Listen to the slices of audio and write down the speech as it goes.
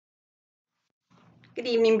Good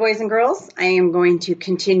evening, boys and girls. I am going to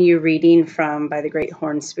continue reading from By the Great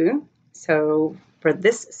Horn Spoon. So for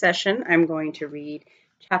this session, I'm going to read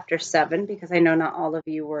chapter 7 because I know not all of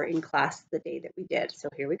you were in class the day that we did. So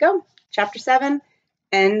here we go. Chapter 7,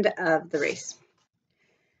 End of the Race.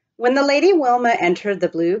 When the Lady Wilma entered the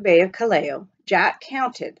blue bay of Callao, Jack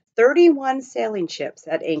counted 31 sailing ships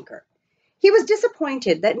at anchor. He was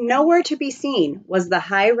disappointed that nowhere to be seen was the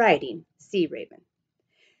high-riding Sea Raven.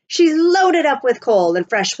 "She's loaded up with coal and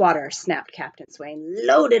fresh water," snapped Captain Swain.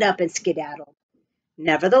 "Loaded up and skedaddled."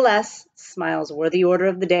 Nevertheless, smiles were the order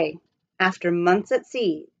of the day. After months at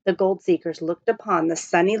sea, the gold seekers looked upon the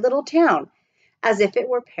sunny little town as if it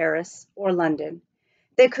were Paris or London.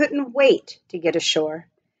 They couldn't wait to get ashore.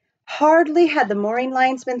 Hardly had the mooring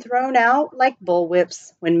lines been thrown out like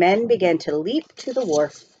bullwhips when men began to leap to the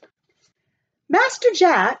wharf. "Master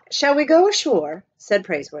Jack, shall we go ashore?" said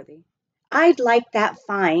Praiseworthy. "I'd like that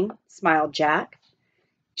fine," smiled Jack.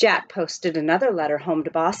 Jack posted another letter home to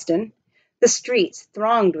Boston. The streets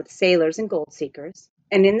thronged with sailors and gold seekers,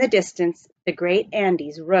 and in the distance the great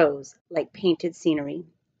Andes rose like painted scenery.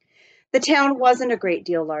 The town wasn't a great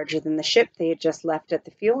deal larger than the ship they had just left at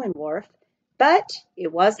the fueling wharf, but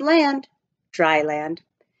it was land, dry land.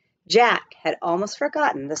 Jack had almost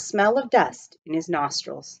forgotten the smell of dust in his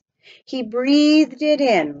nostrils. He breathed it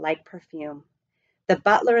in like perfume. The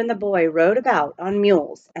butler and the boy rode about on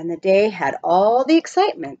mules, and the day had all the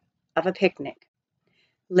excitement of a picnic.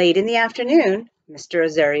 Late in the afternoon, Mr.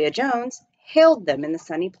 Azaria Jones hailed them in the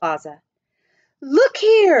sunny plaza. "Look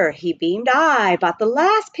here," he beamed. "I bought the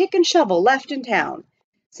last pick and shovel left in town.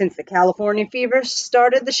 Since the California fever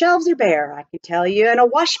started, the shelves are bare, I can tell you, and a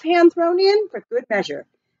washpan thrown in for good measure.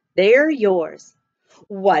 They're yours."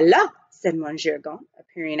 "Voila," said Monsieur Gaunt,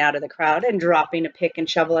 appearing out of the crowd and dropping a pick and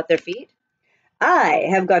shovel at their feet. "I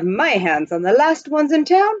have got my hands on the last ones in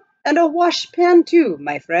town, and a washpan too,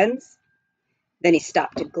 my friends." Then he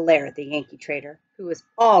stopped to glare at the Yankee trader, who was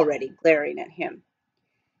already glaring at him.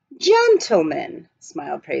 "Gentlemen,"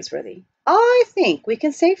 smiled Praiseworthy, "I think we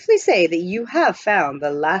can safely say that you have found the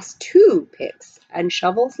last 2 picks and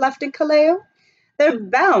shovels left in Callao. They're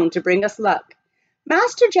bound to bring us luck.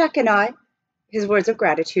 Master Jack and I—" His words of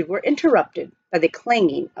gratitude were interrupted by the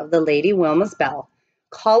clanging of the Lady Wilma's bell,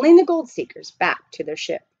 calling the gold seekers back to their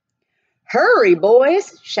ship. "Hurry,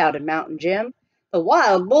 boys!" shouted Mountain Jim. "The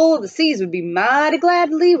wild bull of the seas would be mighty glad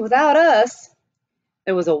to leave without us."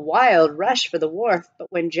 There was a wild rush for the wharf,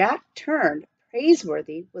 but when Jack turned,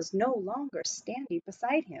 Praiseworthy was no longer standing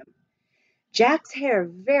beside him. Jack's hair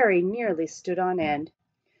very nearly stood on end.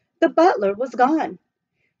 The butler was gone.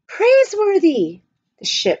 "Praiseworthy!" The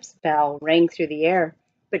ship's bell rang through the air,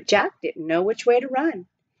 but Jack didn't know which way to run.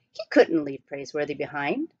 He couldn't leave Praiseworthy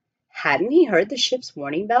behind. Hadn't he heard the ship's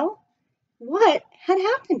warning bell? What had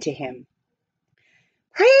happened to him?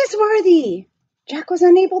 "Praiseworthy!" Jack was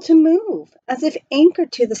unable to move, as if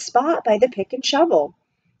anchored to the spot by the pick and shovel.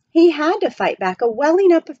 He had to fight back a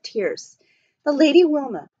welling up of tears. The Lady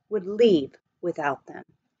Wilma would leave without them.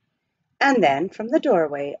 And then, from the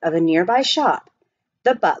doorway of a nearby shop,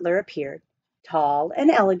 the butler appeared, tall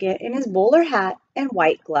and elegant in his bowler hat and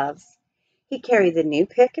white gloves. He carried the new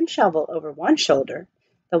pick and shovel over one shoulder,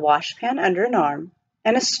 the washpan under an arm,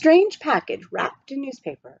 and a strange package wrapped in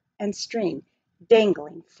newspaper and string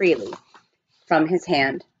dangling freely from his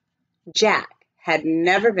hand. Jack had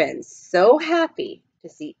never been so happy to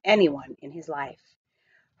see anyone in his life.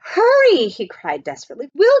 "Hurry!" he cried desperately.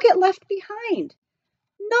 "We'll get left behind."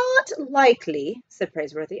 "Not likely," said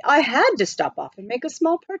Praiseworthy. "I had to stop off and make a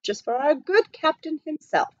small purchase for our good captain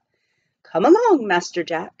himself. Come along, Master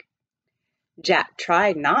Jack." Jack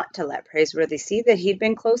tried not to let Praiseworthy see that he'd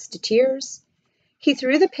been close to tears. He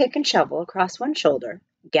threw the pick and shovel across one shoulder,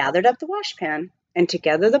 gathered up the washpan, and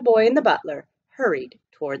together the boy and the butler hurried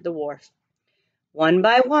toward the wharf. One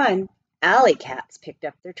by one, alley cats picked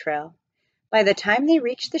up their trail. By the time they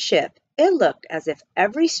reached the ship, it looked as if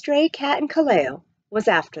every stray cat in Callao was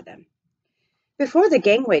after them. Before the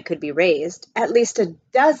gangway could be raised, at least a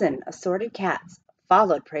dozen assorted cats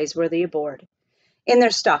followed Praiseworthy aboard. In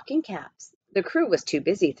their stocking caps, the crew was too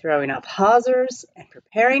busy throwing off hawsers and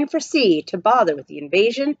preparing for sea to bother with the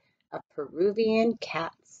invasion of Peruvian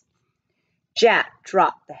cats. Jack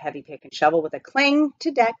dropped the heavy pick and shovel with a clang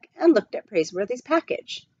to deck and looked at Praiseworthy's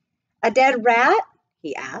package. "A dead rat?"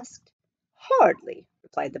 he asked. "Hardly,"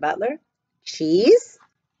 replied the butler. "Cheese?"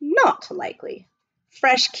 "Not likely."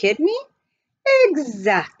 "Fresh kidney?"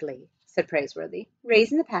 "Exactly," said Praiseworthy,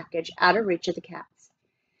 raising the package out of reach of the cats.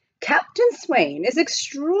 "Captain Swain is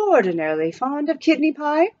extraordinarily fond of kidney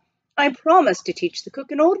pie. I promised to teach the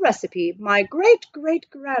cook an old recipe my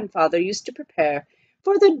great-great-grandfather used to prepare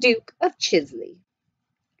for the Duke of Chisley."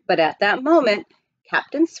 But at that moment,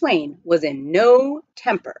 Captain Swain was in no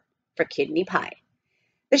temper for kidney pie.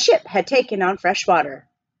 The ship had taken on fresh water,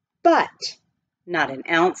 but not an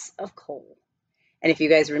ounce of coal. And if you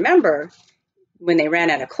guys remember, when they ran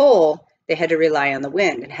out of coal, they had to rely on the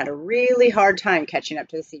wind and had a really hard time catching up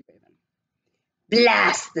to the Sea Raven.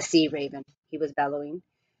 Blast the Sea Raven, he was bellowing.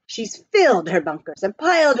 She's filled her bunkers and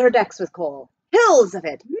piled her decks with coal. Hills of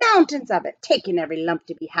it, mountains of it, taking every lump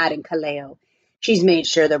to be had in Callao. She's made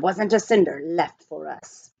sure there wasn't a cinder left for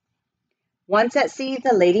us. Once at sea,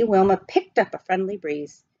 the Lady Wilma picked up a friendly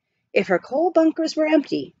breeze. If her coal bunkers were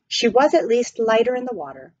empty, she was at least lighter in the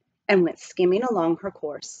water and went skimming along her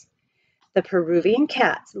course. The Peruvian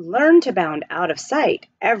cats learned to bound out of sight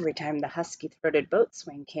every time the husky-throated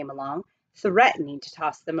boatswain came along, threatening to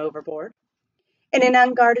toss them overboard. In an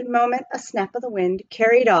unguarded moment, a snap of the wind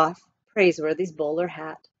carried off Praiseworthy's bowler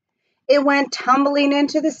hat. It went tumbling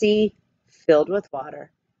into the sea, filled with water,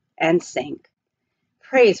 and sank.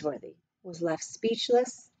 Praiseworthy was left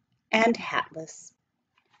speechless and hatless.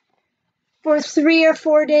 For 3 or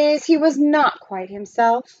 4 days he was not quite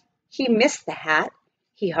himself. He missed the hat.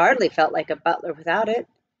 He hardly felt like a butler without it.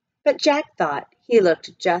 But Jack thought he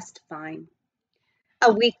looked just fine.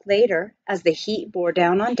 A week later, as the heat bore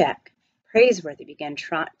down on deck, Praiseworthy began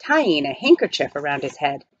tying a handkerchief around his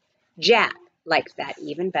head. Jack liked that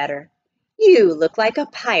even better. "You look like a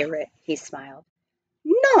pirate," he smiled.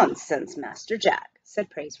 "Nonsense, Master Jack," said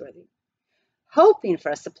Praiseworthy. Hoping for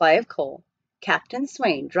a supply of coal, Captain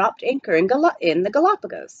Swain dropped anchor in the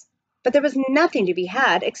Galapagos. But there was nothing to be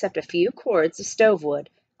had except a few cords of stove wood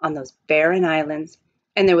on those barren islands,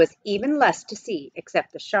 and there was even less to see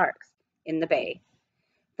except the sharks in the bay.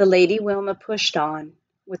 The Lady Wilma pushed on.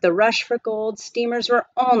 With the rush for gold, steamers were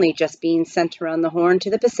only just being sent around the Horn to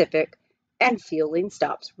the Pacific, and fueling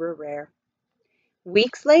stops were rare.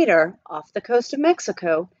 Weeks later, off the coast of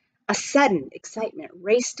Mexico, a sudden excitement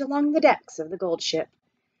raced along the decks of the gold ship.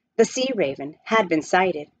 The Sea Raven had been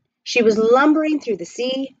sighted. She was lumbering through the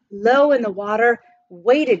sea, low in the water,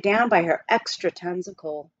 weighted down by her extra tons of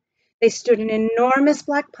coal. They stood in enormous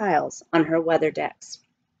black piles on her weather decks.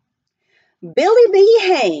 "Billy be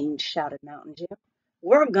hanged," shouted Mountain Jim.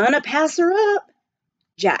 "We're gonna pass her up."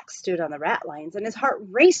 Jack stood on the ratlines, and his heart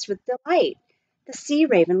raced with delight. The Sea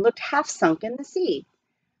Raven looked half sunk in the sea.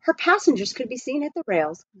 Her passengers could be seen at the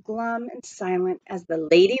rails, glum and silent as the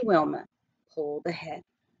Lady Wilma pulled ahead.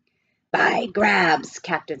 "By grabs,"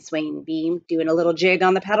 Captain Swain beamed, doing a little jig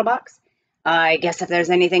on the paddle box. "I guess if there's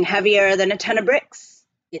anything heavier than a ton of bricks,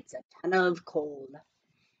 it's a ton of coal."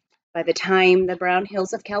 By the time the brown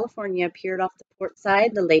hills of California appeared off the port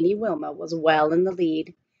side, the Lady Wilma was well in the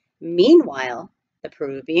lead. Meanwhile, the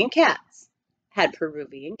Peruvian cats had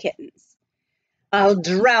Peruvian kittens. "I'll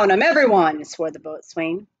drown 'em, everyone," swore the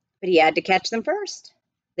boatswain, but he had to catch them first.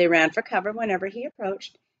 They ran for cover whenever he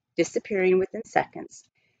approached, disappearing within seconds.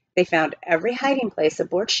 They found every hiding place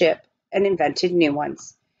aboard ship and invented new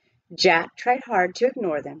ones. Jack tried hard to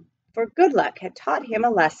ignore them, for good luck had taught him a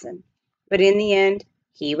lesson. But in the end,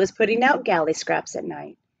 he was putting out galley scraps at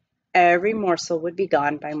night. Every morsel would be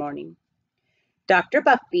gone by morning. Dr.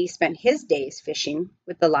 Buckbee spent his days fishing,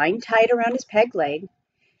 with the line tied around his peg leg.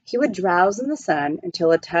 He would drowse in the sun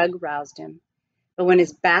until a tug roused him. But when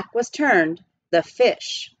his back was turned, the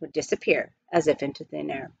fish would disappear as if into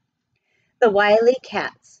thin air. The wily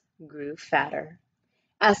cats grew fatter.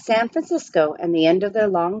 As San Francisco and the end of their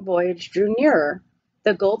long voyage drew nearer,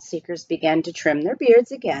 the gold seekers began to trim their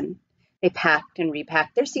beards again. They packed and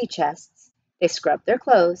repacked their sea chests. They scrubbed their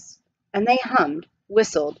clothes, and they hummed,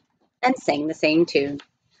 whistled, and sang the same tune.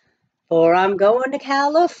 "For I'm going to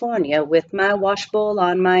California with my washbowl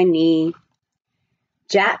on my knee."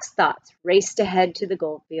 Jack's thoughts raced ahead to the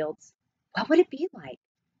gold fields. What would it be like?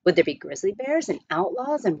 Would there be grizzly bears and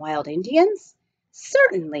outlaws and wild Indians?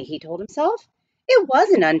 Certainly, he told himself. It was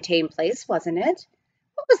an untamed place, wasn't it?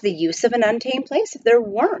 What was the use of an untamed place if there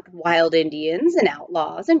weren't wild Indians and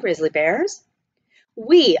outlaws and grizzly bears?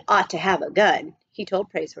 "We ought to have a gun," he told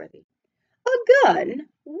Praiseworthy. "A gun?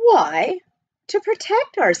 Why?" "To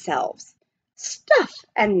protect ourselves." "Stuff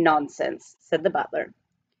and nonsense," said the butler.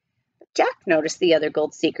 But Jack noticed the other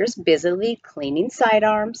gold seekers busily cleaning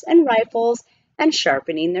sidearms and rifles and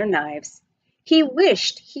sharpening their knives. He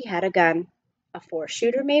wished he had a gun, a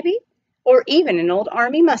 4-shooter maybe, or even an old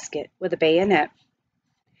army musket with a bayonet.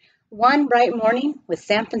 One bright morning, with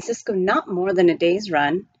San Francisco not more than a day's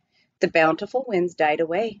run, the bountiful winds died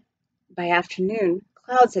away. By afternoon,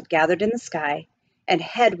 clouds had gathered in the sky, and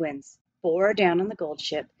headwinds bore down on the gold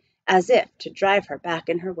ship as if to drive her back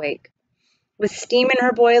in her wake. With steam in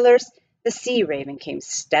her boilers, the Sea Raven came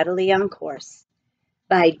steadily on course.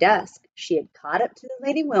 By dusk, she had caught up to the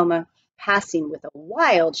Lady Wilma, passing with a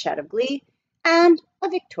wild shout of glee and a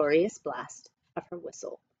victorious blast of her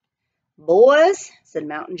whistle. "Boys," said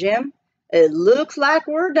Mountain Jim, "it looks like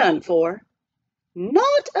we're done for."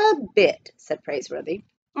 "Not a bit," said Praiseworthy,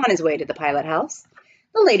 on his way to the pilot house.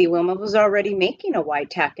 The Lady Wilma was already making a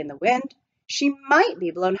wide tack in the wind. She might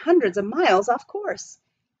be blown hundreds of miles off course,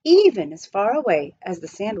 even as far away as the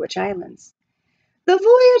Sandwich Islands. "The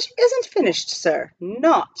voyage isn't finished, sir,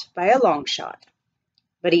 not by a long shot."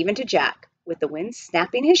 But even to Jack, with the wind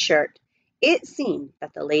snapping his shirt, it seemed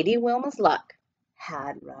that the Lady Wilma's luck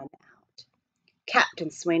had run out.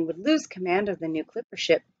 Captain Swain would lose command of the new clipper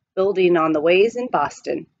ship building on the ways in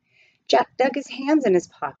Boston. Jack dug his hands in his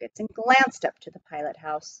pockets and glanced up to the pilot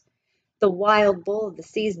house. The wild bull of the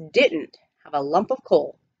seas didn't have a lump of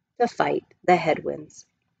coal to fight the headwinds.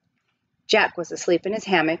 Jack was asleep in his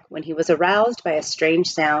hammock when he was aroused by a strange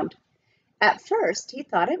sound. At first he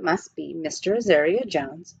thought it must be Mr. Azaria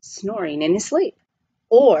Jones snoring in his sleep,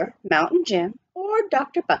 or Mountain Jim, or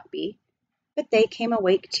Dr. Buckbee, but they came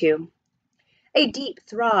awake too. A deep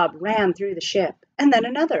throb ran through the ship, and then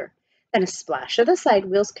another. Then a splash of the side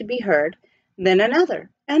wheels could be heard, then another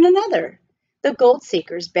and another. The gold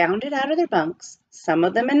seekers bounded out of their bunks, some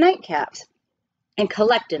of them in nightcaps, and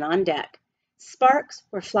collected on deck. Sparks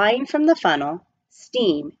were flying from the funnel.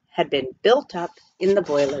 Steam had been built up in the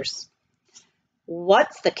boilers.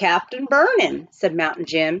 "What's the captain burning?" said Mountain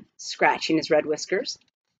Jim, scratching his red whiskers.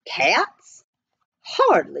 "Cats?"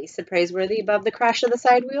 "Hardly," said Praiseworthy above the crash of the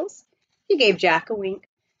side wheels. He gave Jack a wink.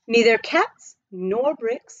 "Neither cats, nor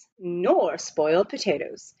bricks, nor spoiled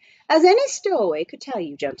potatoes. As any stowaway could tell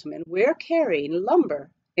you, gentlemen, we're carrying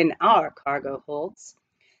lumber in our cargo holds.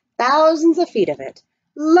 Thousands of feet of it,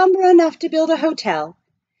 lumber enough to build a hotel.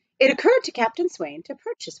 It occurred to Captain Swain to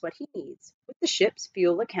purchase what he needs with the ship's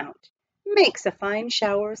fuel account. Makes a fine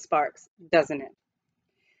shower of sparks, doesn't it?"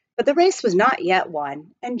 But the race was not yet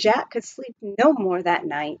won, and Jack could sleep no more that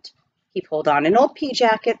night. He pulled on an old pea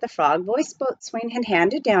jacket the frog-voiced boatswain had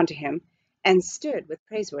handed down to him, and stood with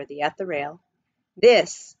Praiseworthy at the rail.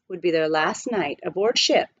 This would be their last night aboard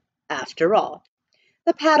ship, after all.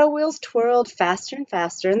 The paddle wheels twirled faster and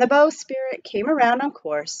faster, and the bowsprit came around on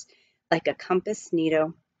course like a compass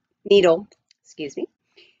needle. "It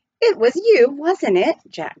was you, wasn't it?"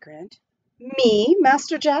 Jack grinned. "Me,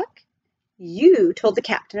 Master Jack?" "You told the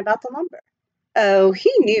captain about the lumber." "Oh,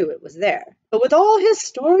 he knew it was there, but with all his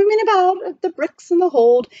storming about of the bricks in the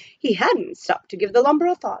hold, he hadn't stopped to give the lumber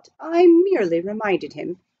a thought. I merely reminded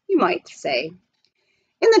him, you might say."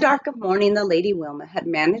 In the dark of morning, the Lady Wilma had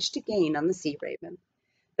managed to gain on the Sea Raven.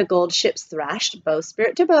 The gold ships thrashed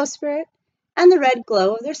bowsprit to bowsprit, and the red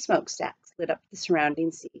glow of their smokestacks lit up the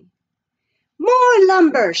surrounding sea. "More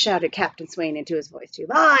lumber!" shouted Captain Swain into his voice tube.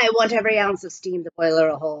 "I want every ounce of steam the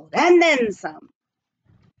boiler'll hold, and then some."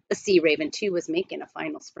 The Sea Raven, too, was making a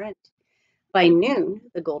final sprint. By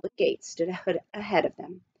noon, the Golden Gate stood ahead of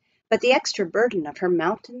them, but the extra burden of her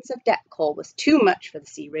mountains of deck coal was too much for the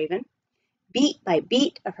Sea Raven. Beat by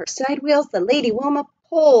beat of her side wheels, the Lady Wilma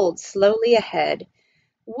pulled slowly ahead.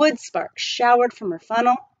 Wood sparks showered from her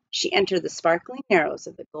funnel. She entered the sparkling narrows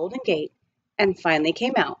of the Golden Gate and finally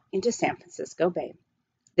came out into San Francisco Bay.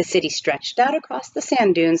 The city stretched out across the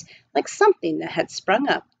sand dunes like something that had sprung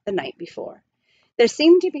up the night before. There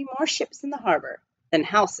seemed to be more ships in the harbor than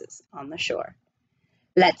houses on the shore.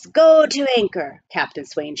 "Let's go to anchor," Captain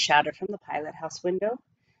Swain shouted from the pilot house window.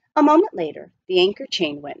 A moment later, the anchor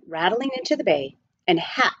chain went rattling into the bay, and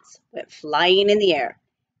hats went flying in the air,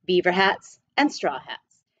 beaver hats and straw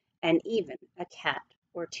hats, and even a cat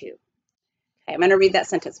or two. Okay, I'm going to read that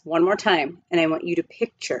sentence one more time, and I want you to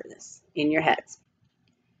picture this in your heads.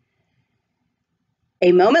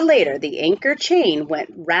 A moment later, the anchor chain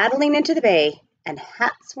went rattling into the bay, and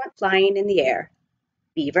hats went flying in the air,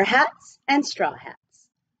 beaver hats and straw hats,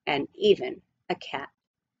 and even a cat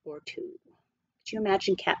or two. Could you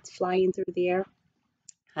imagine cats flying through the air?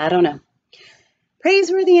 I don't know.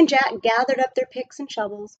 Praiseworthy and Jack gathered up their picks and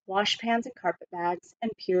shovels, washpans and carpetbags,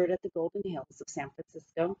 and peered at the golden hills of San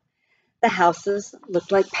Francisco. The houses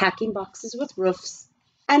looked like packing boxes with roofs,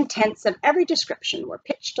 and tents of every description were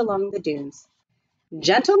pitched along the dunes.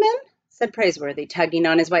 "Gentlemen," said Praiseworthy, tugging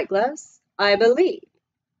on his white gloves, "I believe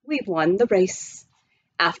we've won the race.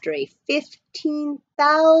 After a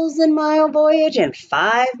 15,000-mile voyage and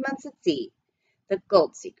 5 months at sea, the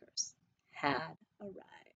gold seekers had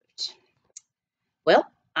arrived." Well,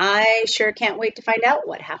 I sure can't wait to find out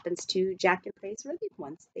what happens to Jack and Praiseworthy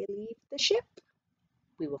once they leave the ship.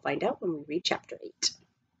 We will find out when we read chapter 8.